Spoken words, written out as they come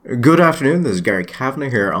Good afternoon, this is Gary Kavanagh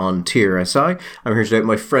here on TRSI. I'm here today with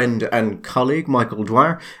my friend and colleague Michael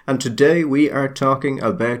Dwyer, and today we are talking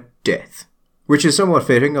about death, which is somewhat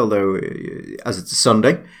fitting, although as it's a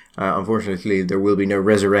Sunday, unfortunately there will be no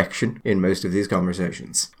resurrection in most of these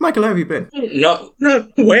conversations. Michael, how have you been? Not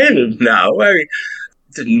well now.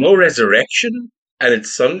 There's no resurrection, and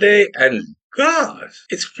it's Sunday, and God,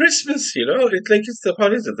 it's Christmas, you know. What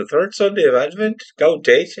is it, the third Sunday of Advent?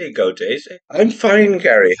 Gaudete, Gaudete. I'm fine,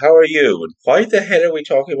 Gary. How are you? And why the hell are we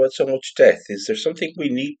talking about so much death? Is there something we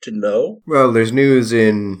need to know? Well, there's news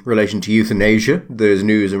in relation to euthanasia, there's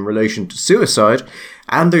news in relation to suicide,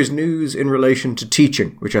 and there's news in relation to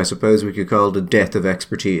teaching, which I suppose we could call the death of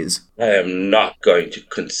expertise. I am not going to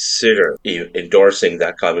consider endorsing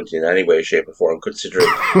that comment in any way, shape, or form, considering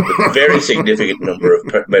the very significant number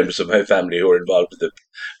of members of my family who are involved with the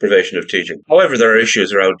provision of teaching. However, there are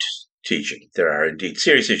issues around teaching. There are indeed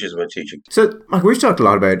serious issues about teaching. So, Mike, we've talked a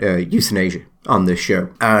lot about euthanasia on this show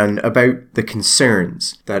and about the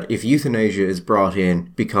concerns that if euthanasia is brought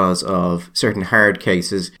in because of certain hard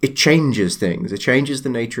cases, it changes things. It changes the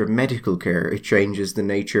nature of medical care. It changes the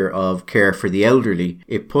nature of care for the elderly.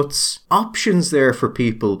 It puts options there for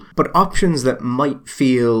people, but options that might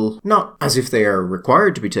feel not as if they are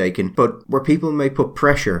required to be taken, but where people may put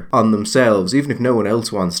pressure on themselves, even if no one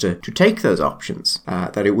else wants to take those options,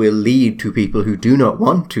 that it will lead to people who do not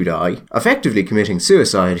want to die effectively committing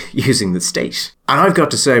suicide using the state. And I've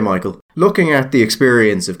got to say, Michael, looking at the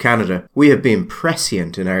experience of Canada, we have been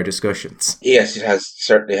prescient in our discussions. Yes, it has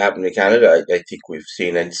certainly happened in Canada. I think we've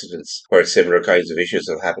seen incidents where similar kinds of issues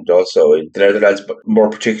have happened also in the Netherlands, but more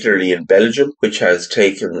particularly in Belgium, which has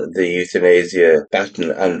taken the euthanasia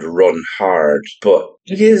baton and run hard. But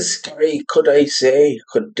it is,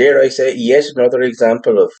 dare I say, yet another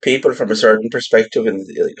example of people from a certain perspective in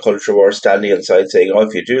the culture war standing on the side saying, oh,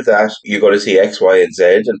 if you do that, you're going to see X, Y, and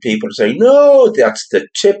Z. And people saying, no, that's the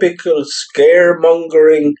typical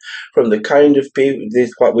scaremongering from the kind of people,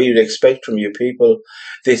 this what we would expect from you people.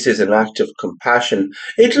 This is an act of compassion.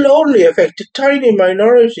 It'll only affect a tiny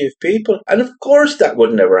minority of people. And of course that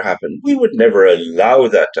would never happen. We would never allow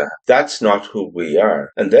that to happen. That's not who we are.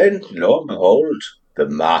 And then, lo and behold, the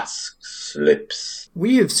mask slips.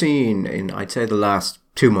 We have seen in, I'd say, the last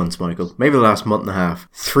 2 months, Michael, maybe the last month and a half,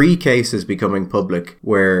 3 cases becoming public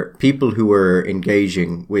where people who were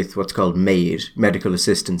engaging with what's called MAID, medical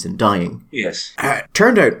assistance in dying, yes,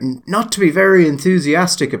 turned out not to be very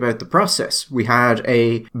enthusiastic about the process. We had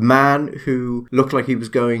a man who looked like he was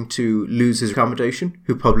going to lose his accommodation,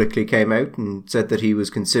 who publicly came out and said that he was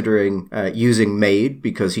considering using MAID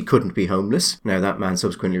because he couldn't be homeless. Now, that man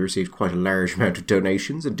subsequently received quite a large amount of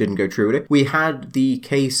donations and didn't go through with it. We had the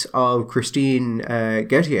case of Christine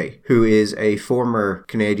Gettier, who is a former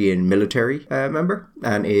Canadian military member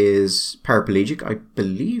and is paraplegic. I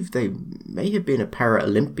believe they may have been a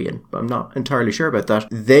para-Olympian, but I'm not entirely sure about that.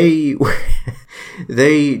 They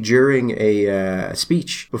during a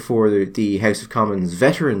speech before the House of Commons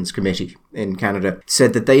Veterans Committee in Canada,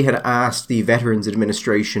 said that they had asked the Veterans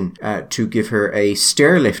Administration to give her a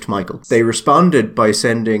stairlift, Michael. They responded by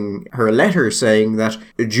sending her a letter saying that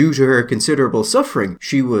due to her considerable suffering,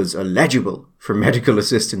 she was eligible for medical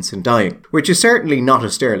assistance in dying, which is certainly not a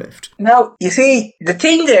stairlift. Now, you see, the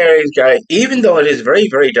thing there is, guys, even though it is very,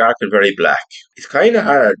 very dark and very black, it's kind of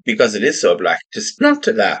hard, because it is so black, just not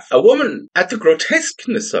to laugh. A woman at the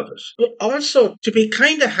grotesqueness of it, but also to be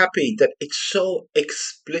kind of happy that it's so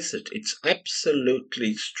explicit. It's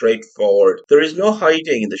absolutely straightforward. There is no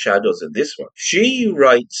hiding in the shadows in this one. She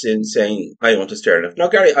writes in saying, I want a stairlift. Now,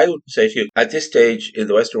 Gary, I would say to you, at this stage in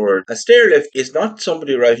the Western world, a stairlift is not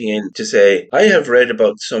somebody writing in to say, I have read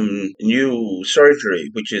about some new surgery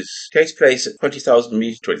which takes place at 20,000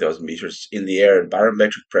 meters in the air in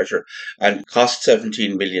barometric pressure and costs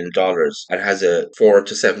 $17 million and has a 4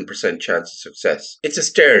 to 7% chance of success. It's a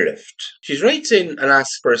stairlift. She writes in and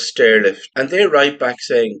asks for a stairlift, and they write back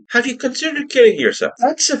saying, have you considered killing yourself?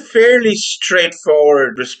 That's a fairly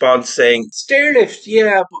straightforward response saying, stairlift,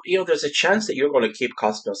 yeah, but there's a chance that you're going to keep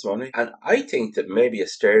costing us money. And I think that maybe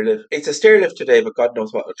it's a stairlift today, but God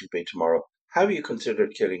knows what it'll be tomorrow. Have you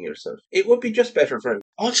considered killing yourself? It would be just better for him.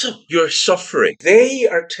 Also, you're suffering. They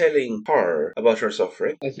are telling her about her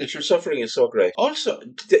suffering. That your suffering is so great. Also,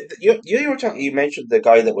 you mentioned the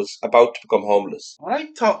guy that was about to become homeless. What I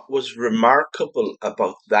thought was remarkable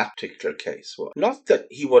about that particular case was not that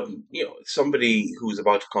he wouldn't, somebody who's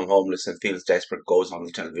about to become homeless and feels desperate goes on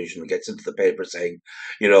the television and gets into the paper saying,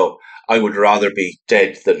 I would rather be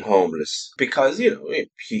dead than homeless. Because,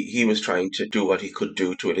 he was trying to do what he could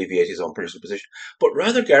do to alleviate his own personal position. But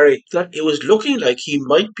rather, Gary, that it was looking like he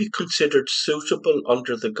might be considered suitable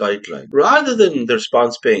under the guideline. Rather than the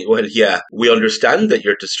response being, well, yeah, we understand that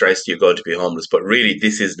you're distressed, you're going to be homeless, but really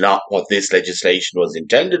this is not what this legislation was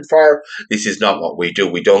intended for. This is not what we do.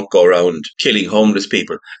 We don't go around killing homeless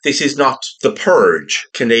people. This is not the purge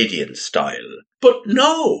Canadian style. But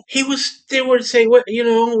no, they were saying, well,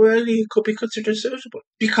 he could be considered suitable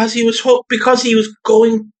because he was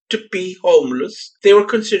going to be homeless. They were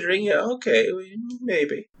considering, yeah, okay,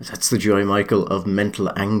 maybe. That's the joy, Michael, of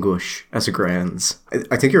mental anguish as a grounds.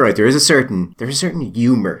 I think you're right. There is a certain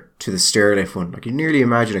humour to the stairlift one. Like, you nearly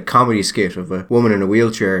imagine a comedy skit of a woman in a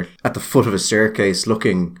wheelchair at the foot of a staircase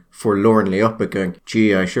looking forlornly up it, going,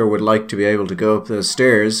 gee, I sure would like to be able to go up those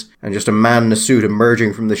stairs, and just a man in a suit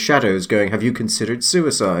emerging from the shadows going, have you considered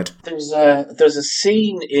suicide? There's a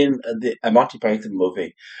scene in a Monty Python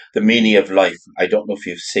movie, The Meaning of Life. I don't know if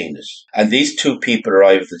you've seen it. And these two people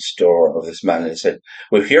arrived at the store of this man and said,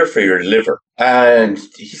 we're here for your liver. And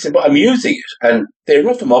he said, but I'm using it. And they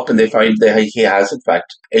rough him up and they find that he has, in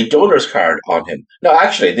fact, a donor's card on him. Now,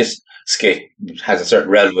 actually, this skit has a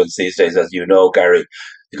certain relevance these days, as you know, Gary.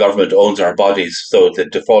 The government owns our bodies, so the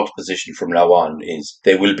default position from now on is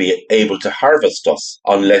they will be able to harvest us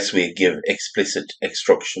unless we give explicit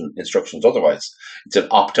instructions otherwise. It's an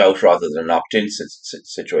opt-out rather than an opt-in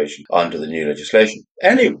situation under the new legislation.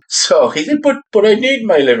 Anyway, so he said, but I need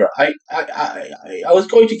my liver. I was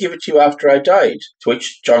going to give it to you after I died. To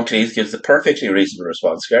which John Cleese gives the perfectly reasonable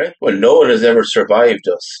response, Gary. Well, no one has ever survived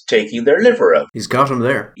us taking their liver out. He's got him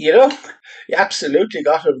there. You absolutely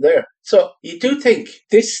got him there. So you do think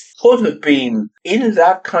this could have been in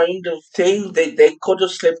that kind of thing? They could have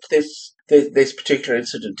slipped this particular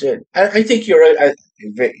incident in. And I think you're right.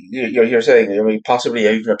 You're saying, possibly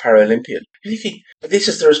even a Paralympian. You think this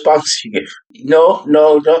is the response you give? No,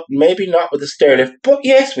 maybe not with the stairlift. But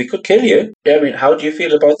yes, we could kill you. How do you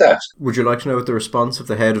feel about that? Would you like to know what the response of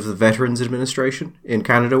the head of the Veterans Administration in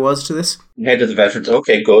Canada was to this? Head of the Veterans.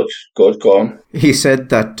 Okay, good, go on. He said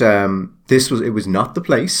that it was not the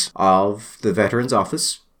place of the Veterans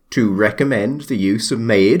Office to recommend the use of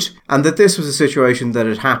MAID, and that this was a situation that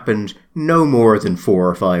had happened no more than 4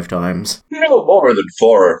 or 5 times. No more than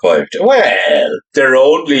 4 or 5 times. Well, they're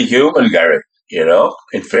only human, Gary,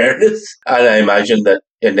 in fairness. And I imagine that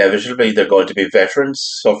inevitably they're going to be veterans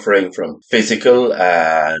suffering from physical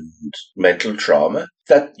and mental trauma.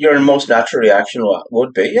 That your most natural reaction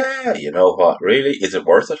would be, yeah, you know what, really? Is it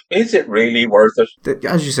worth it? Is it really worth it?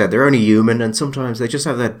 As you said, they're only human, and sometimes they just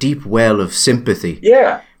have that deep well of sympathy.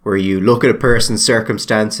 Yeah. Where you look at a person's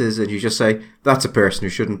circumstances and you just say, that's a person who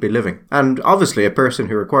shouldn't be living. And obviously a person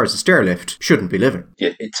who requires a stairlift shouldn't be living.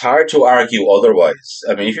 It's hard to argue otherwise.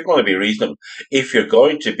 If you're going to be reasonable, if you're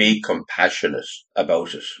going to be compassionate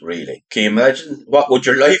about it, really. Can you imagine? What would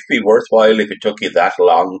your life be worthwhile if it took you that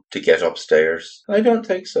long to get upstairs? I don't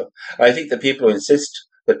think so. I think the people who insist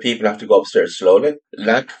that people have to go upstairs slowly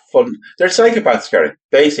lack fun. They're psychopaths, Gary.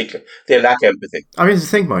 Basically, they lack empathy. The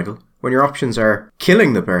thing, Michael, when your options are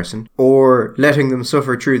killing the person or letting them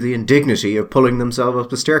suffer through the indignity of pulling themselves up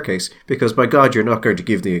the staircase, because by God, you're not going to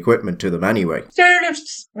give the equipment to them anyway.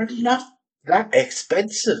 Stairlifts are not that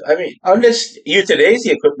expensive. Unless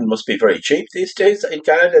euthanasia equipment must be very cheap these days in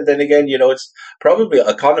Canada. And then again, it's probably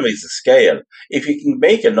economies of scale. If you can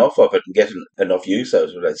make enough of it and get enough use out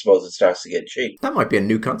of it, I suppose it starts to get cheap. That might be a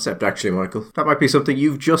new concept, actually, Michael. That might be something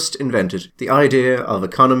you've just invented. The idea of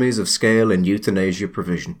economies of scale and euthanasia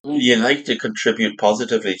provision. You like to contribute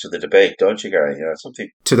positively to the debate, don't you, Gary? Something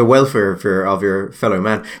to the welfare of your fellow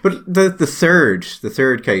man. But the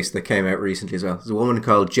third case that came out recently as well is a woman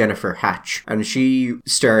called Jennifer Hatch. And she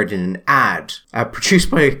starred in an ad produced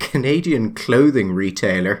by a Canadian clothing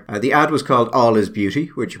retailer. The ad was called All Is Beauty,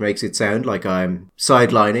 which makes it sound like I'm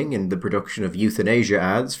sidelining in the production of euthanasia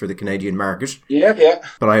ads for the Canadian market. Yeah.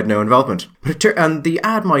 But I had no involvement. And the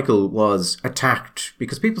ad, Michael, was attacked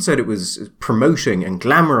because people said it was promoting and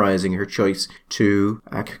glamorizing her choice to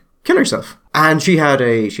kill herself. And she had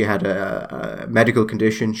a medical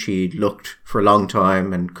condition. She'd looked for a long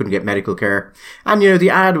time and couldn't get medical care. And, the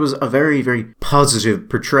ad was a very, very positive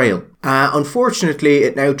portrayal. Unfortunately,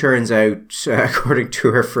 it now turns out, according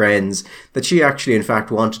to her friends, that she actually, in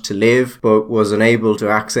fact, wanted to live, but was unable to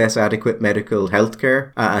access adequate medical health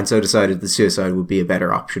care, and so decided that suicide would be a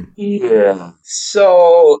better option. Yeah.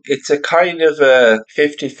 So it's a kind of a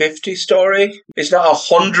 50-50 story. It's not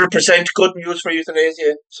 100% good news for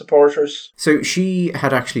euthanasia supporters. So she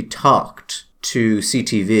had actually talked to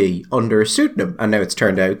CTV under a pseudonym, and now it's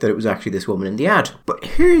turned out that it was actually this woman in the ad. But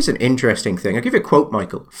here's an interesting thing. I'll give you a quote,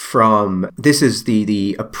 Michael, from, this is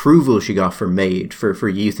the approval she got from MAID for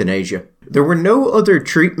euthanasia. There were no other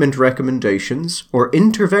treatment recommendations or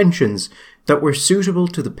interventions that were suitable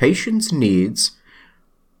to the patient's needs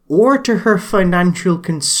or to her financial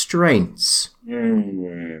constraints.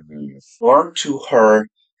 Or to her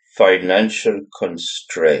financial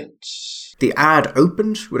constraints. The ad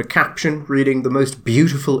opened with a caption reading "The most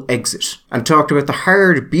beautiful exit" and talked about the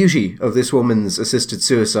hard beauty of this woman's assisted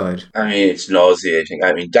suicide. I mean, it's nauseating.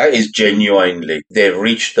 I mean, that is genuinely, they've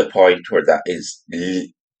reached the point where that is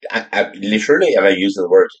literally, and I use the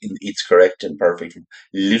word, it's correct and perfect,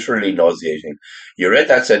 literally nauseating. You read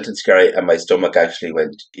that sentence, Gary, and my stomach actually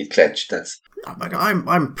it clenched.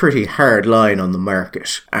 I'm pretty hard line on the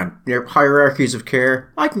market, and hierarchies of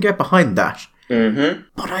care, I can get behind that. Mm-hmm.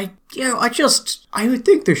 But I would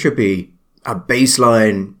think there should be a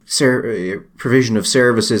baseline provision of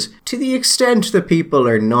services to the extent that people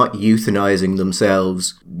are not euthanizing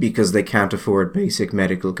themselves because they can't afford basic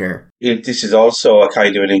medical care. This is also a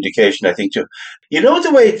kind of an indication, I think, too. You know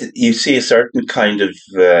the way that you see a certain kind of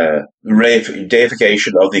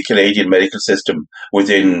deification of the Canadian medical system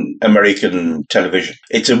within American television?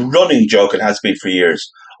 It's a running joke and has been for years.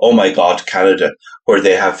 Oh my God, Canada, where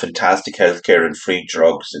they have fantastic healthcare and free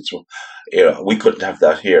drugs. We couldn't have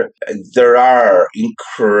that here. There are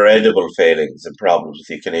incredible failings and problems with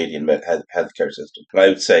the Canadian healthcare system. And I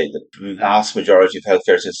would say that the vast majority of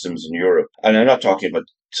healthcare systems in Europe, and I'm not talking about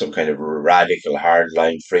some kind of radical,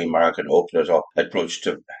 hardline, free market, open it up approach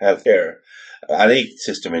to healthcare. Any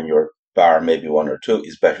system in Europe, bar maybe one or two,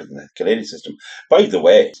 is better than the Canadian system. By the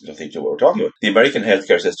way, nothing to what we're talking about. The American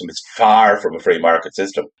healthcare system is far from a free market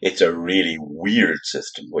system. It's a really weird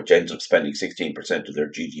system, which ends up spending 16% of their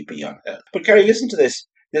GDP on health. But Carrie, listen to this.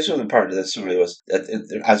 This was part of the story was,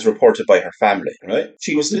 as reported by her family, right?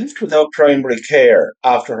 She was left without primary care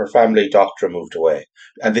after her family doctor moved away.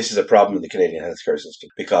 And this is a problem in the Canadian healthcare system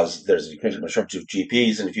because there's an incredible shortage of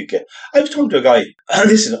GPs. And I was talking to a guy,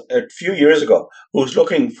 listen, a few years ago, who was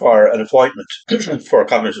looking for an appointment for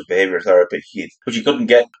cognitive behavioral therapy, which he couldn't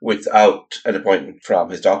get without an appointment from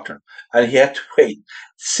his doctor. And he had to wait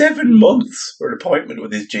 7 months for an appointment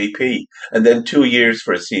with his GP and then 2 years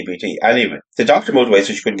for a CBT. Anyway, the doctor moved away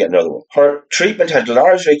so she couldn't get another one. Her treatment had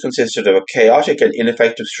largely consisted of a chaotic and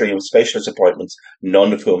ineffective stream of specialist appointments,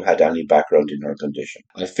 none of whom had any background in her condition.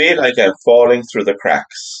 I feel like I'm falling through the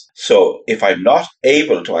cracks. So if I'm not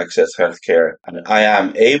able to access healthcare and I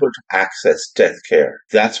am able to access death care,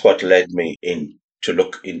 that's what led me to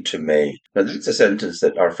look into May. Now that's a sentence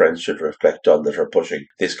that our friends should reflect on that are pushing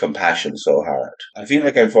this compassion so hard. I feel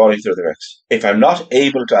like I'm falling through the cracks. If I'm not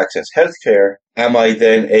able to access healthcare, am I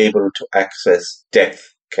then able to access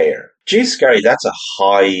death care? Geez, Gary, that's a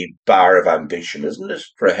high bar of ambition, isn't it,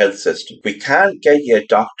 for a health system? We can't get you a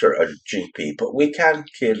doctor or a GP, but we can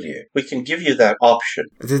kill you. We can give you that option.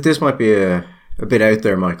 This might be a bit out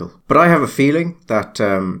there, Michael, but I have a feeling that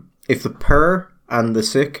if the poor and the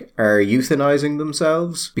sick are euthanizing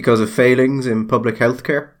themselves because of failings in public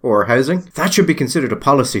healthcare or housing, that should be considered a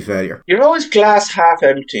policy failure. You're always glass half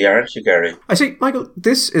empty, aren't you, Gary? I see, Michael,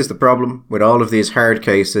 this is the problem with all of these hard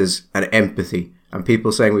cases and empathy and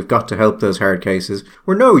people saying we've got to help those hard cases,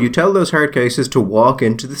 where no, you tell those hard cases to walk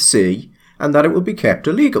into the sea and that it will be kept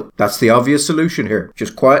illegal. That's the obvious solution here.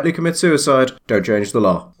 Just quietly commit suicide, don't change the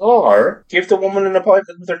law. Or give the woman an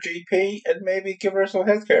appointment with her GP and maybe give her some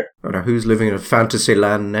healthcare. Oh, now who's living in a fantasy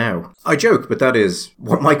land now? I joke, but that is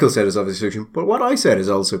what Michael said is obviously a solution, but what I said is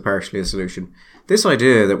also partially a solution. This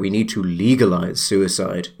idea that we need to legalise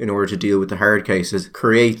suicide in order to deal with the hard cases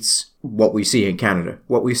creates what we see in Canada,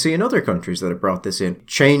 what we see in other countries that have brought this in,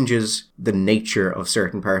 changes the nature of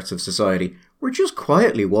certain parts of society. We're just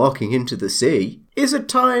quietly walking into the sea is a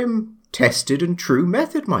time-tested and true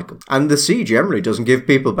method, Michael. And the sea generally doesn't give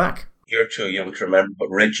people back. You're too young to remember, but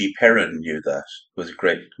Reggie Perrin knew that. He was a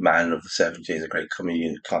great man of the 70s, a great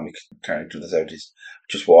comedian, comic character of the 70s.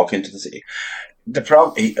 Just walk into the sea. The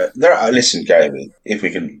problem, listen, Gary, if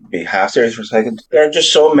we can be half serious for a second, there are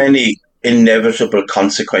just so many inevitable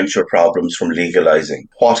consequential problems from legalizing.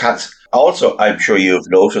 Also, I'm sure you've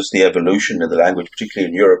noticed the evolution in the language, particularly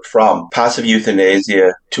in Europe, from passive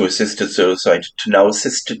euthanasia to assisted suicide to now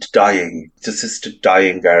assisted dying. It's assisted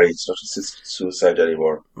dying, Gary. It's not assisted suicide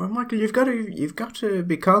anymore. Well, Michael, you've got to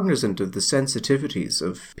be cognizant of the sensitivities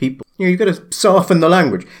of people. You've got to soften the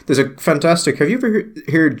language. There's a fantastic... Have you ever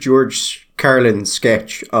heard George Carlin's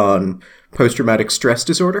sketch on post-traumatic stress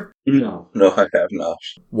disorder? No, I have not.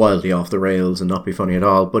 Wildly off the rails and not be funny at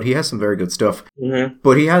all, but he has some very good stuff. Mm-hmm.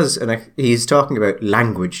 But he's talking about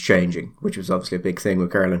language changing, which was obviously a big thing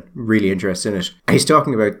with Carlin. Really interested in it. And he's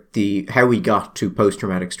talking about how we got to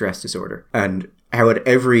post-traumatic stress disorder and how at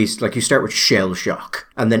every, you start with shell shock,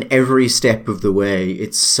 and then every step of the way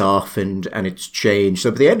it's softened and it's changed.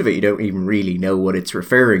 So by the end of it, you don't even really know what it's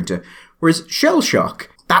referring to. Whereas shell shock,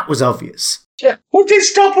 that was obvious. Yeah. Would they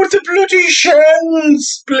stop with the bloody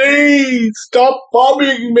shells? Please stop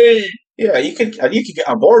bombing me. Yeah, you can get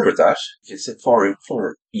on board with that. You sit for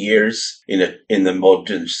years in the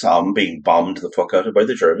mud and Somme being bombed the fuck out of by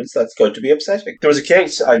the Germans. That's going to be upsetting. There was a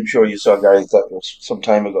case, I'm sure you saw, Gary, that was some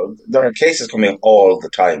time ago. There are cases coming up all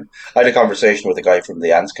the time. I had a conversation with a guy from the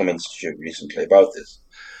Anscombe Institute recently about this.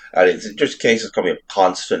 And it's just cases coming up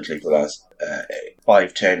constantly for the last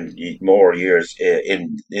 5, 10 more years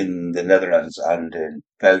in the Netherlands and in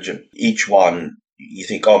Belgium. Each one, you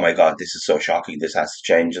think, oh my God, this is so shocking, this has to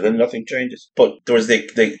change, and then nothing changes. But there was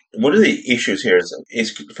one of the issues here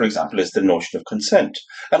is, for example, is the notion of consent.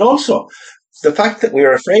 And also the fact that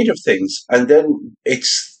we're afraid of things, and then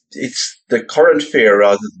it's the current fear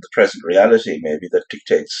rather than the present reality maybe that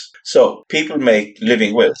dictates. So people make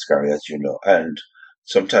living wills, Gary, as you know, and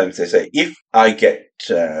sometimes they say, if I get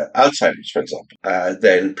Alzheimer's, for example,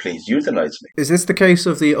 then please euthanize me. Is this the case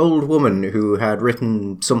of the old woman who had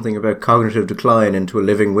written something about cognitive decline into a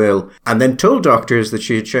living will and then told doctors that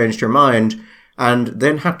she had changed her mind and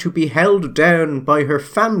then had to be held down by her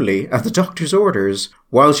family at the doctor's orders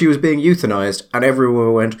while she was being euthanized, and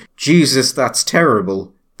everyone went, Jesus, that's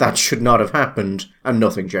terrible. That should not have happened, and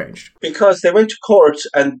nothing changed. Because they went to court,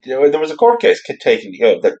 and there was a court case taken,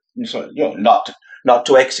 not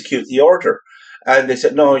to execute the order. And they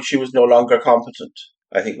said, no, she was no longer competent,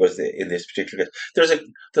 I think was in this particular case.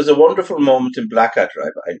 There's a wonderful moment in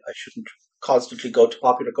Blackadder. I shouldn't constantly go to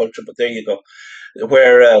popular culture, but there you go,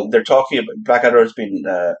 where they're talking about Blackadder has been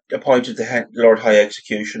appointed the Lord High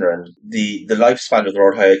Executioner, and the lifespan of the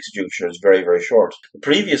Lord High Executioner is very, very short. The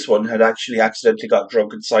previous one had actually accidentally got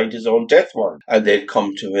drunk and signed his own death warrant, and they'd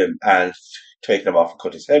come to him and taken him off and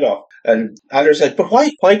cut his head off. And Adler said, but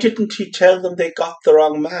why didn't he tell them they got the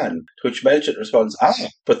wrong man? To which Melchett responds,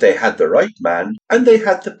 but they had the right man, and they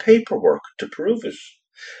had the paperwork to prove it.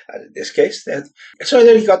 And in this case, so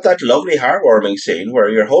then you got that lovely heartwarming scene where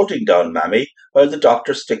you're holding down Mammy while the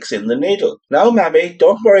doctor sticks in the needle. Now, Mammy,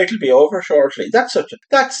 don't worry, it'll be over shortly. That's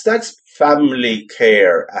family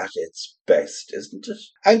care at its best, isn't it?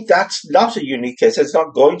 And that's not a unique case. It's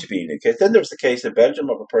not going to be a unique case. Then there was the case in Belgium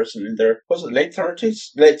of a person in their, was it late 20s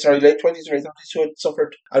or late 30s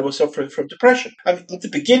who was suffering from depression. And at the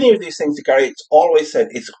beginning of these things, Gary, it's always said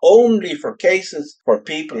it's only for cases where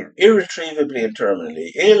people are irretrievably and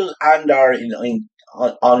terminally ill and are in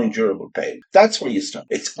unendurable pain. That's where you stop.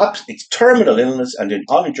 It's terminal illness and in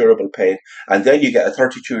unendurable pain, and then you get a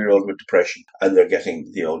 32-year-old with depression and they're getting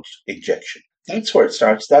the old injection. That's where it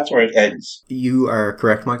starts. That's where it ends. You are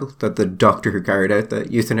correct, Michael, that the doctor who carried out the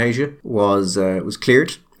euthanasia was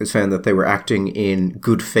cleared. It was found that they were acting in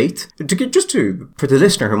good faith. For the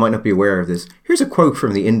listener who might not be aware of this, here's a quote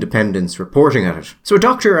from The Independent's reporting at it. So a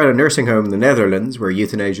doctor at a nursing home in the Netherlands, where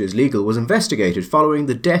euthanasia is legal, was investigated following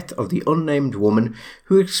the death of the unnamed woman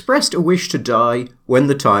who expressed a wish to die when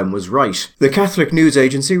the time was right. The Catholic news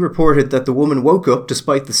agency reported that the woman woke up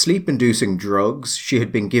despite the sleep-inducing drugs she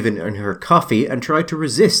had been given in her coffee and tried to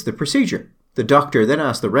resist the procedure. The doctor then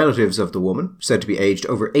asked the relatives of the woman, said to be aged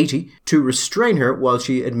over 80, to restrain her while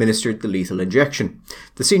she administered the lethal injection.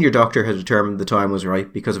 The senior doctor had determined the time was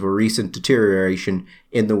right because of a recent deterioration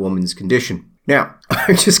in the woman's condition. Now,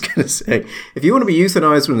 I'm just going to say, if you want to be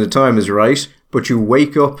euthanized when the time is right, but you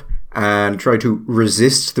wake up and try to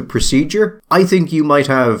resist the procedure, I think you might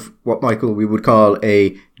have what, Michael, we would call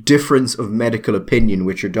a difference of medical opinion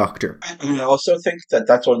with your doctor. I also think that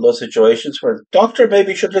that's one of those situations where the doctor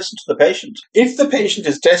maybe should listen to the patient. If the patient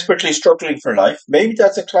is desperately struggling for life, maybe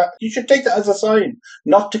you should take that as a sign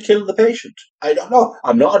not to kill the patient. I don't know.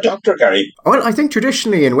 I'm not a doctor, Gary. Well, I think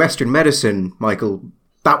traditionally in Western medicine, Michael,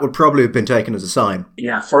 that would probably have been taken as a sign.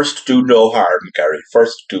 Yeah, first do no harm, Gary.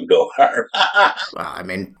 First do no harm. I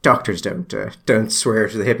mean, doctors don't swear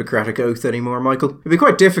to the Hippocratic Oath anymore, Michael. It'd be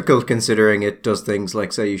quite difficult considering it does things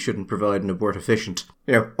like say you shouldn't provide an abortifacient.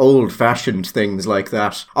 Old-fashioned things like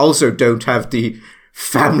that. Also don't have the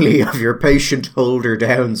family of your patient hold her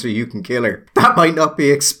down so you can kill her. That might not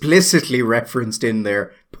be explicitly referenced in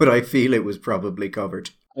there, but I feel it was probably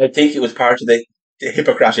covered. I think it was part of the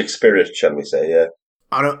Hippocratic spirit, shall we say, yeah.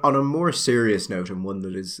 On a more serious note, and one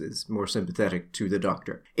that is more sympathetic to the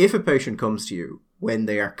doctor, if a patient comes to you when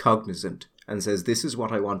they are cognizant and says, this is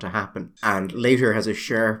what I want to happen, and later has a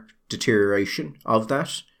sharp deterioration of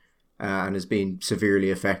that, and is being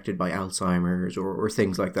severely affected by Alzheimer's or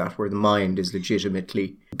things like that, where the mind is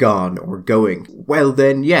legitimately gone or going, well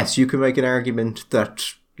then, yes, you can make an argument that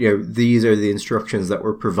these are the instructions that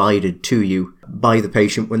were provided to you by the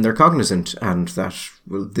patient when they're cognizant, and that,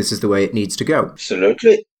 well, this is the way it needs to go.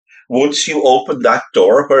 Absolutely. Once you open that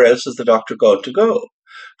door, where else is the doctor going to go?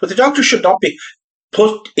 But the doctor should not be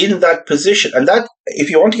put in that position. And that, if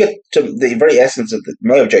you want to get to the very essence of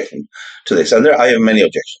my objection to this, and I have many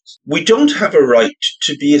objections, we don't have a right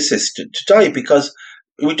to be assisted to die, because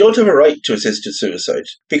we don't have a right to assisted suicide,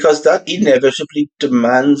 because that inevitably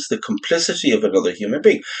demands the complicity of another human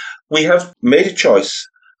being. We have made a choice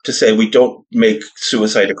to say we don't make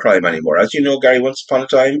suicide a crime anymore. As you know, Gary, once upon a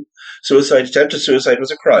time, attempted suicide was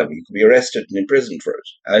a crime. You could be arrested and imprisoned for it.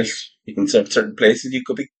 And in certain places, you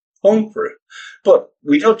could be hung for it. But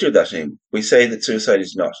we don't do that anymore. We say that suicide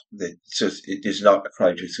is not. It is not a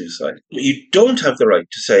crime to suicide. You don't have the right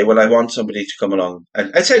to say, well, I want somebody to come along.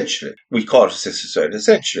 And essentially, we call it assisted suicide.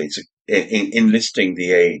 Essentially, it's enlisting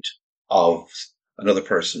the aid of another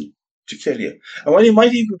person to kill you. And while you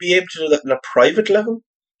might even be able to do that on a private level,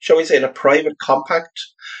 shall we say in a private compact,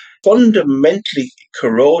 fundamentally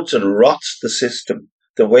corrodes and rots the system,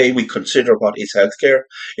 the way we consider what is healthcare,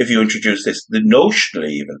 if you introduce this, notionally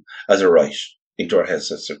even, as a right into our health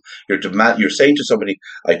system. You're saying to somebody,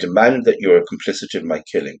 I demand that you're complicit in my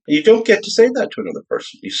killing. And you don't get to say that to another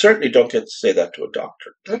person. You certainly don't get to say that to a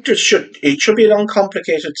doctor. It should be an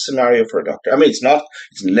uncomplicated scenario for a doctor. I mean,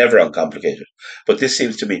 it's never uncomplicated. But this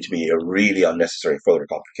seems to me to be a really unnecessary further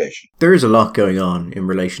complication. There is a lot going on in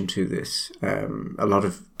relation to this. A lot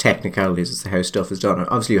of technicalities as to how stuff is done.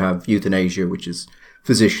 Obviously, you have euthanasia, which is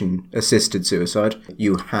physician-assisted suicide.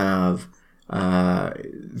 You have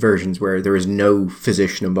versions where there is no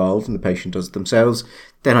physician involved and the patient does it themselves.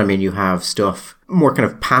 Then, you have stuff, more kind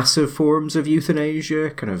of passive forms of euthanasia,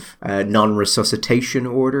 kind of non-resuscitation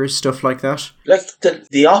orders, stuff like that. Like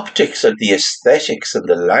the optics and the aesthetics and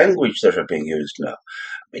the language that are being used now.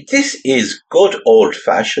 This is good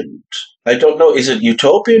old-fashioned. I don't know, is it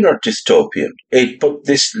utopian or dystopian? But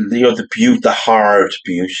this, the hard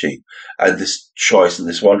beauty and this choice and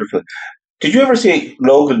this wonderful... Did you ever see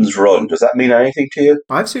Logan's Run? Does that mean anything to you?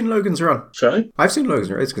 I've seen Logan's Run. Sorry? I've seen Logan's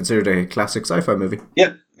Run. It's considered a classic sci-fi movie.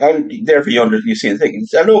 Yeah, and therefore you see the thing.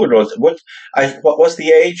 Logan Run, what was the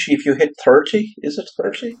age if you hit 30? Is it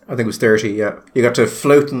 30? I think it was 30, yeah. You got to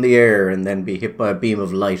float in the air and then be hit by a beam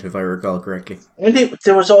of light, if I recall correctly. And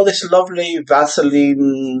there was all this lovely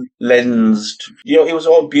Vaseline lensed, it was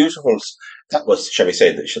all beautiful. That was, shall we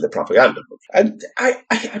say, the propaganda. And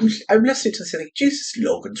I'm listening to this and think, Jesus,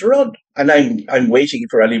 Logan's Run. And I'm waiting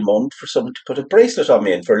for any moment for someone to put a bracelet on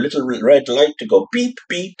me and for a little red light to go beep,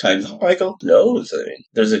 beep, times up. Michael knows.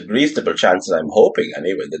 There's a reasonable chance, and I'm hoping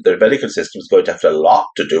anyway, that the medical system is going to have a lot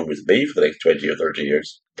to do with me for the next 20 or 30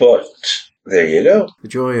 years. But there you go. The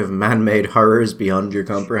joy of man-made horrors beyond your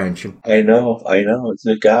comprehension. I know. Isn't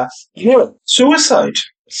it gas? Suicide.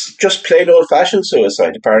 Just plain old-fashioned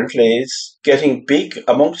suicide, apparently, is getting big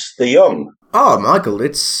amongst the young. Oh, Michael,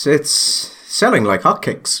 it's selling like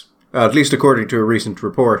hotcakes. At least according to a recent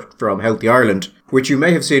report from Healthy Ireland, which you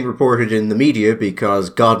may have seen reported in the media because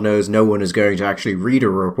God knows no one is going to actually read a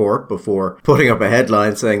report before putting up a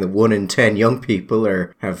headline saying that 1 in 10 young people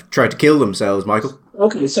have tried to kill themselves, Michael.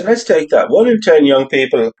 Okay, so let's take that. 1 in 10 young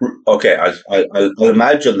people... Okay, I'll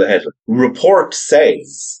imagine the headline. Report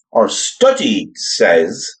says, or study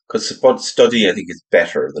says, because study I think is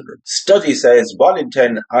better than... Study says 1 in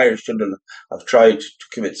 10 Irish children have tried to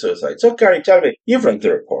commit suicide. So, Gary, tell me, you've read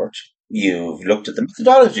the report. You've looked at the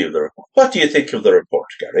methodology of the report. What do you think of the report,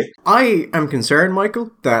 Gary? I am concerned,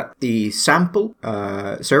 Michael, that the sample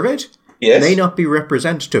surveyed may not be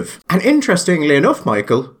representative. And interestingly enough,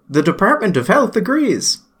 Michael, the Department of Health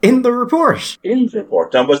agrees in the report. In the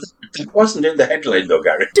report? Now, it wasn't in the headline, though,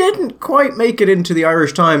 Gary. Didn't quite make it into the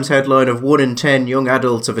Irish Times headline of 1 in 10 young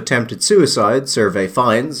adults have attempted suicide, survey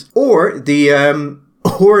finds, or the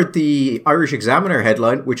Irish Examiner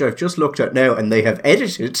headline, which I've just looked at now, and they have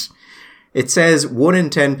edited. It says 1 in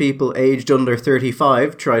 10 people aged under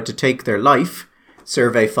 35 tried to take their life,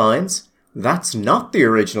 survey finds. That's not the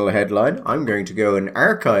original headline. I'm going to go and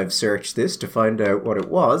archive search this to find out what it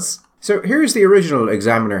was. So here's the original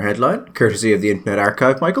Examiner headline, courtesy of the Internet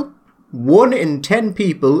Archive, Michael. 1 in 10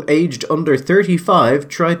 people aged under 35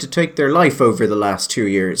 tried to take their life over the last 2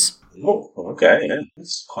 years. Oh, okay. Yeah.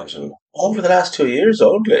 It's quite over the last 2 years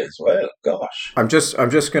only as well. Gosh. I'm just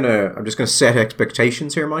gonna set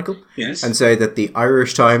expectations here, Michael. Yes. And say that the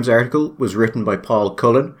Irish Times article was written by Paul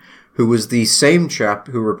Cullen, who was the same chap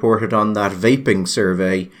who reported on that vaping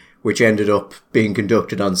survey, which ended up being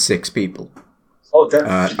conducted on 6 people. Oh,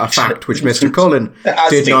 a fact which Mr. Cullen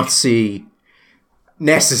did not see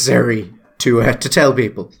necessary to tell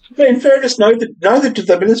people. In fairness, neither did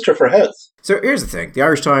the Minister for Health. So here's the thing. The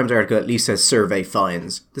Irish Times article at least says survey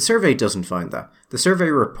finds. The survey doesn't find that. The survey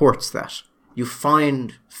reports that. You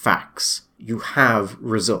find facts. You have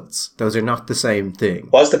results. Those are not the same thing.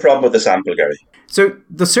 What's the problem with the sample, Gary? So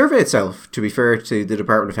the survey itself, to be fair to the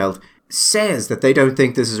Department of Health, says that they don't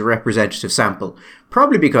think this is a representative sample.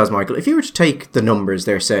 Probably because, Michael, if you were to take the numbers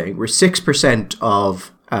they're saying, where 6%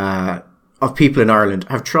 of people in Ireland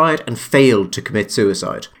have tried and failed to commit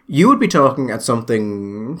suicide, you would be talking at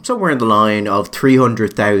something somewhere in the line of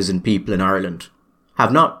 300,000 people in Ireland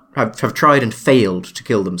have tried and failed to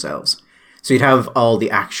kill themselves. So you'd have all the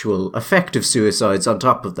actual effective suicides on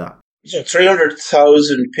top of that. So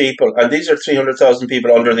 300,000 people, and these are 300,000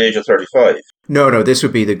 people under the age of 35. No, this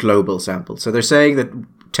would be the global sample. So they're saying that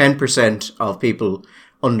 10% of people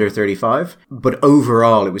under 35, but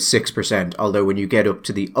overall it was 6%, although when you get up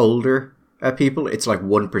to the older people, it's like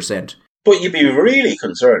 1%. But you'd be really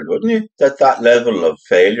concerned, wouldn't you, that level of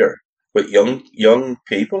failure with young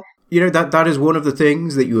people? You know, that is one of the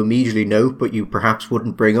things that you immediately note, but you perhaps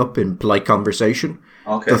wouldn't bring up in polite conversation.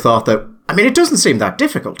 Okay. The thought that, I mean, it doesn't seem that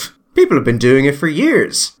difficult. People have been doing it for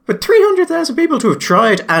years. But 300,000 people to have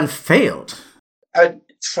tried and failed. And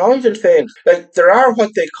tried and failed. Like, there are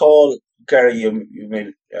what they call, Gary, you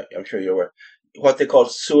mean, I'm sure you're aware, what they call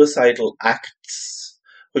suicidal acts,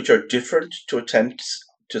 which are different to attempts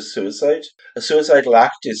to suicide. A suicidal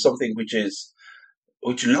act is something which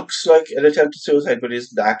which looks like an attempt at suicide, but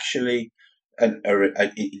isn't actually,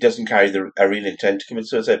 it doesn't carry a real intent to commit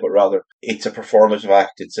suicide, but rather it's a performative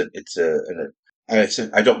act.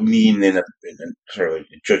 I don't mean in a sort of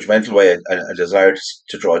judgmental way, a desire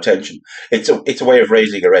to draw attention. It's a way of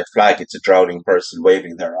raising a red flag. It's a drowning person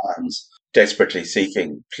waving their arms, desperately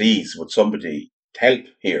seeking, please, would somebody help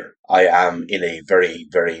here? I am in a very,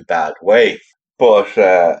 very bad way. But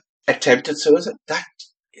attempted suicide, that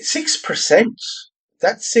 6%.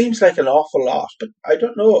 That seems like an awful lot, but I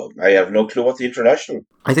don't know. I have no clue what the international...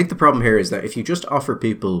 I think the problem here is that if you just offer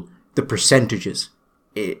people the percentages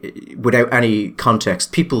without any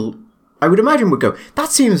context, people, I would imagine, would go, that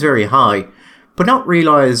seems very high, but not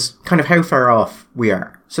realise kind of how far off we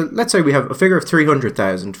are. So let's say we have a figure of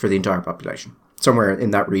 300,000 for the entire population, somewhere in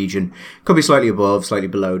that region. Could be slightly above, slightly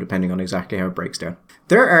below, depending on exactly how it breaks down.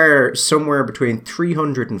 There are somewhere between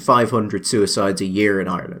 300 and 500 suicides a year in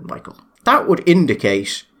Ireland, Michael. That would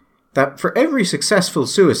indicate that for every successful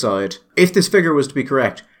suicide, if this figure was to be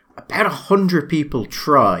correct, about 100 people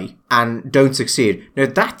try and don't succeed. Now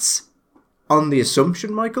that's on the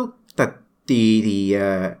assumption, Michael, that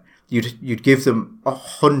you'd give them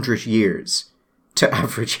 100 years to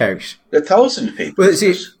average out. 1,000 people.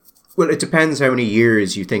 Well, it depends how many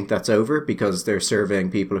years you think that's over, because they're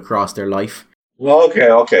surveying people across their life. Okay,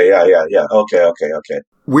 yeah. Okay.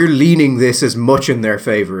 We're leaning this as much in their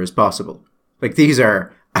favour as possible. Like, these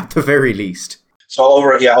are, at the very least. So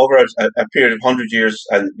over a period of 100 years,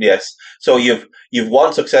 and yes, so you've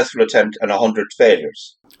one successful attempt and 100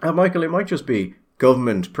 failures. Michael, it might just be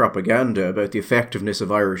government propaganda about the effectiveness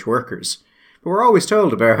of Irish workers. But we're always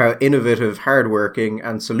told about how innovative, hardworking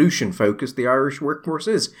and solution-focused the Irish workforce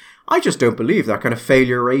is. I just don't believe that kind of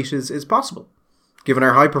failure rate is possible, given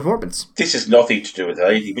our high performance. This has nothing to do with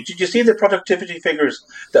IT, but did you see the productivity figures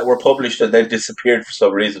that were published and then disappeared for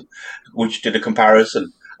some reason, which did a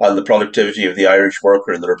comparison on the productivity of the Irish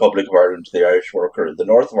worker in the Republic of Ireland to the Irish worker in the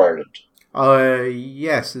North of Ireland?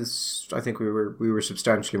 Yes, I think we were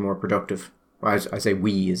substantially more productive. I say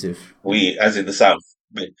we as if... We, as in the South.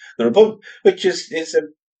 The Republic, which is a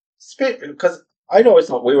bit, because I always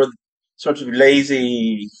thought we were sort of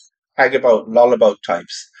lazy, hag-about, loll-about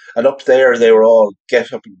types. And up there, they were all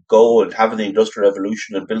get up and go and have the Industrial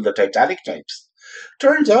Revolution and build the Titanic types.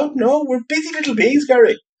 Turns out, no, we're busy little bees,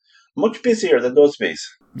 Gary. Much busier than those bees.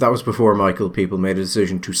 That was before, Michael, people made a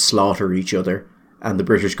decision to slaughter each other. And the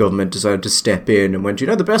British government decided to step in and went,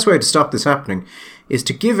 the best way to stop this happening is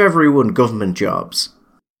to give everyone government jobs.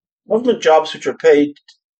 Government jobs which are paid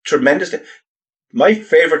tremendously. My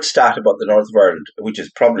favourite stat about the North of Ireland, which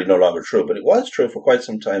is probably no longer true, but it was true for quite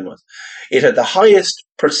some time, was it had the highest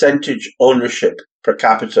percentage ownership per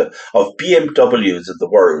capita of BMWs in the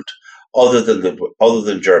world, other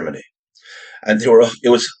than Germany, and it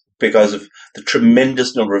was because of the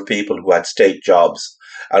tremendous number of people who had state jobs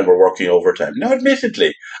and were working overtime. Now,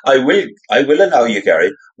 admittedly, I will allow you,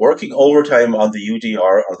 Gary, working overtime on the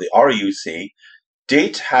UDR or the RUC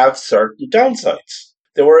did have certain downsides.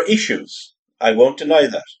 There were issues. I won't deny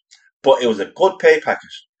that. But it was a good pay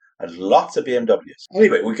packet and lots of BMWs.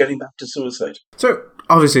 Anyway, we're getting back to suicide. So,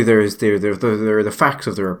 obviously, there are the facts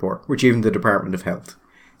of the report, which even the Department of Health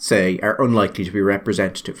say are unlikely to be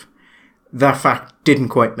representative. That fact didn't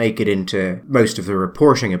quite make it into most of the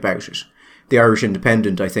reporting about it. The Irish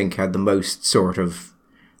Independent, I think, had the most sort of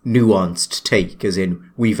nuanced take, as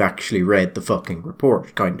in, we've actually read the fucking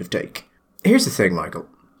report kind of take. Here's the thing, Michael.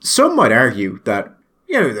 Some might argue that,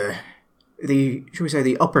 shall we say,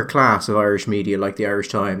 the upper class of Irish media, like the Irish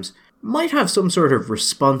Times, might have some sort of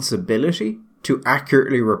responsibility to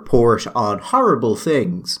accurately report on horrible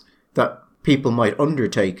things that people might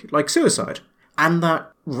undertake, like suicide. And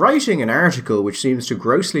that writing an article which seems to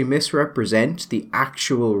grossly misrepresent the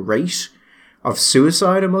actual rate of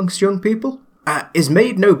suicide amongst young people is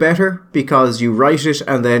made no better because you write it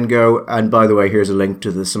and then go, and by the way, here's a link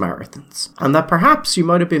to the Samaritans. And that perhaps you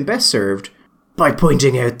might have been best served by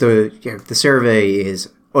pointing out the survey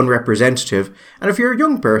is unrepresentative, and if you're a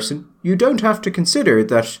young person, you don't have to consider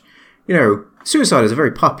that, suicide is a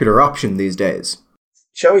very popular option these days.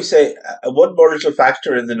 Shall we say, one more little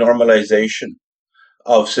factor in the normalisation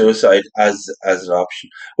of suicide as an option,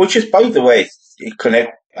 which is, by the way,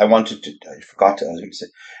 I forgot to say,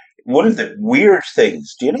 one of the weird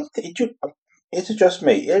things, do you know, is it just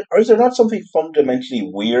me, or is there not something fundamentally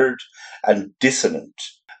weird and dissonant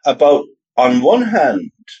about, on one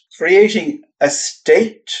hand, creating a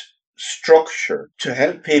state structure to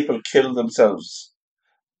help people kill themselves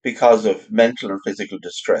because of mental and physical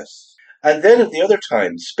distress, and then at the other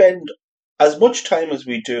time spend as much time as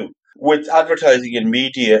we do with advertising in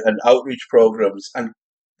media and outreach programs and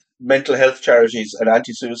mental health charities and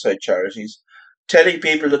anti-suicide charities telling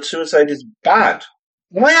people that suicide is bad?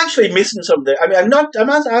 Am I actually missing something? I mean, I'm not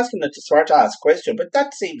asking it to smart-ass question, but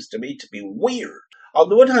that seems to me to be weird. On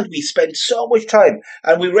the one hand, we spend so much time,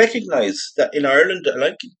 and we recognise that in Ireland,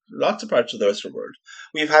 like lots of parts of the Western world,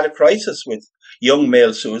 we've had a crisis with young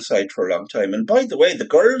male suicide for a long time. And by the way, the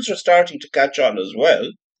girls are starting to catch on as well.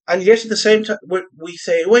 And yet at the same time, we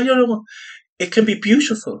say, well, it can be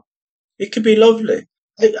beautiful. It can be lovely.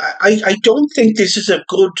 I don't think this is a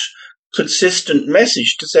good, consistent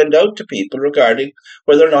message to send out to people regarding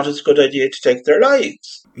whether or not it's a good idea to take their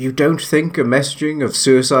lives. You don't think a messaging of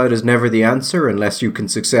suicide is never the answer unless you can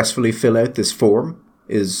successfully fill out this form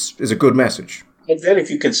is a good message? And then if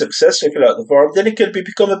you can successfully fill out the form, then it can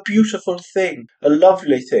become a beautiful thing, a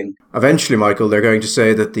lovely thing. Eventually, Michael, they're going to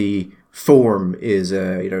say that the form is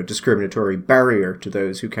a discriminatory barrier to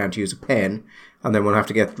those who can't use a pen, and then we'll have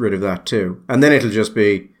to get rid of that too. And then it'll just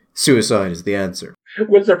be suicide is the answer.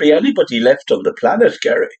 Will there be anybody left on the planet,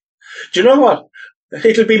 Gary? Do you know what?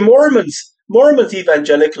 It'll be Mormons,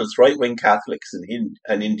 evangelicals, right-wing Catholics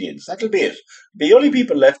and Indians. That'll be it. The only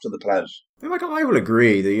people left on the planet. Michael, I will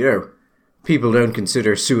agree that, people don't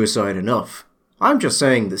consider suicide enough. I'm just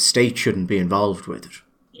saying the state shouldn't be involved with it.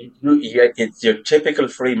 It's your typical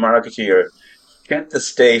free marketeer. Get the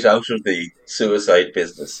state out of the suicide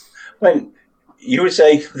business. When you were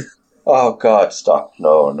saying, oh God, stop.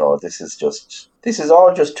 No, this is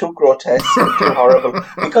all just too grotesque and too horrible.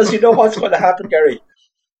 Because you know what's going to happen, Gary?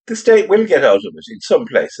 The state will get out of it in some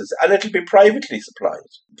places, and it'll be privately supplied.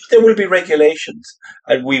 There will be regulations,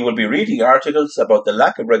 and we will be reading articles about the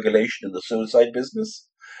lack of regulation in the suicide business,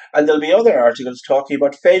 and there'll be other articles talking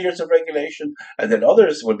about failures of regulation, and then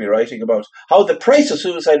others will be writing about how the price of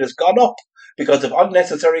suicide has gone up because of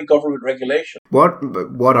unnecessary government regulation.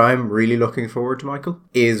 What I'm really looking forward to, Michael,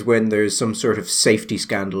 is when there's some sort of safety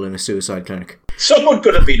scandal in a suicide clinic. Someone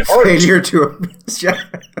could have been hurt. Failure to...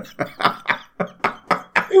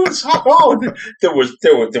 It was hot on. There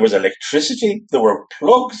was electricity. There were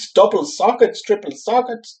plugs, double sockets, triple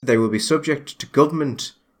sockets. They will be subject to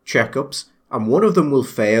government checkups, and one of them will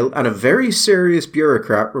fail, and a very serious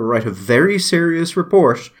bureaucrat will write a very serious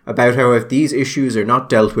report about how if these issues are not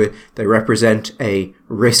dealt with, they represent a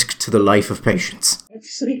risk to the life of patients.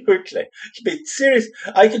 Absolutely. To be serious,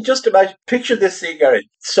 I can just picture this thing, Gary.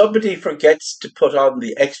 Somebody forgets to put on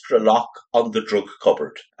the extra lock on the drug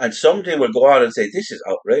cupboard, and somebody will go on and say, this is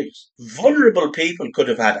outrageous. Vulnerable people could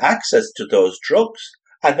have had access to those drugs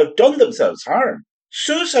and have done themselves harm.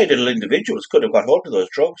 Suicidal individuals could have got hold of those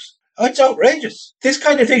drugs. Oh, it's outrageous. This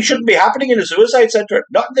kind of thing shouldn't be happening in a suicide centre.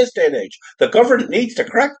 Not in this day and age. The government needs to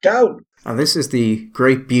crack down. And this is the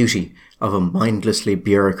great beauty of a mindlessly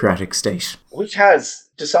bureaucratic state, which has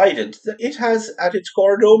decided that it has at its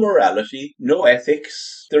core no morality, no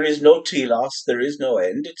ethics, there is no telos, there is no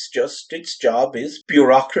end. It's just its job is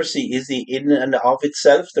bureaucracy is the in and of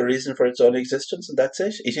itself the reason for its own existence, and that's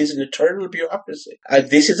it. It is an eternal bureaucracy.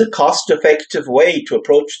 And this is a cost-effective way to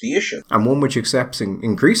approach the issue. And one which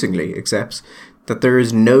increasingly accepts that there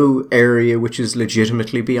is no area which is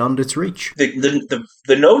legitimately beyond its reach. The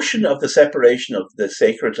notion of the separation of the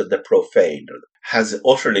sacred and the profane has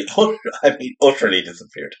utterly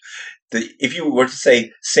disappeared. if you were to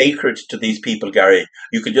say sacred to these people, Gary,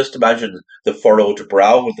 you could just imagine the furrowed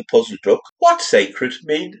brow and the puzzled look. What sacred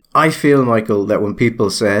mean? I feel, Michael, that when people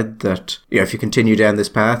said that, if you continue down this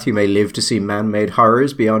path, you may live to see man-made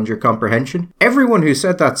horrors beyond your comprehension, everyone who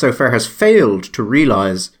said that so far has failed to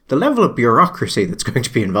realise the level of bureaucracy that's going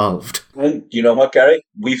to be involved. And you know what, Gary?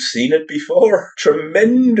 We've seen it before.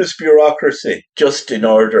 Tremendous bureaucracy just in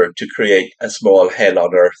order to create a small hell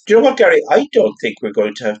on earth. Do you know what, Gary? I don't think we're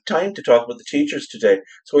going to have time to talk about the teachers today,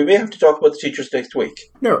 so we may have to talk about the teachers next week.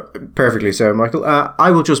 No, perfectly so, Michael.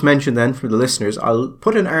 I will just mention then for the listeners, I'll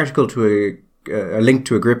put an article to a link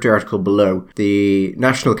to a Gripta article below. The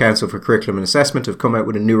National Council for Curriculum and Assessment have come out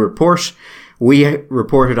with a new report. We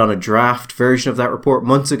reported on a draft version of that report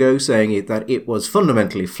months ago, saying that it was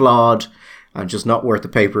fundamentally flawed and just not worth the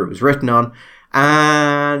paper it was written on.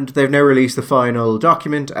 And they've now released the final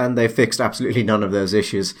document, and they've fixed absolutely none of those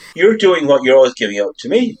issues. You're doing what you're always giving out to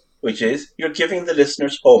me, which is you're giving the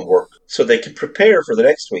listeners homework so they can prepare for the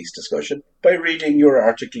next week's discussion by reading your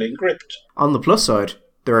article in Gript. On the plus side,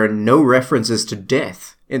 there are no references to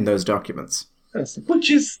death in those documents.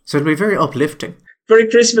 Which is... So it'll be very uplifting. Very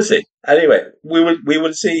Christmassy. Anyway,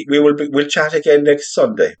 we'll chat again next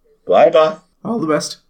Sunday. Bye bye. All the best.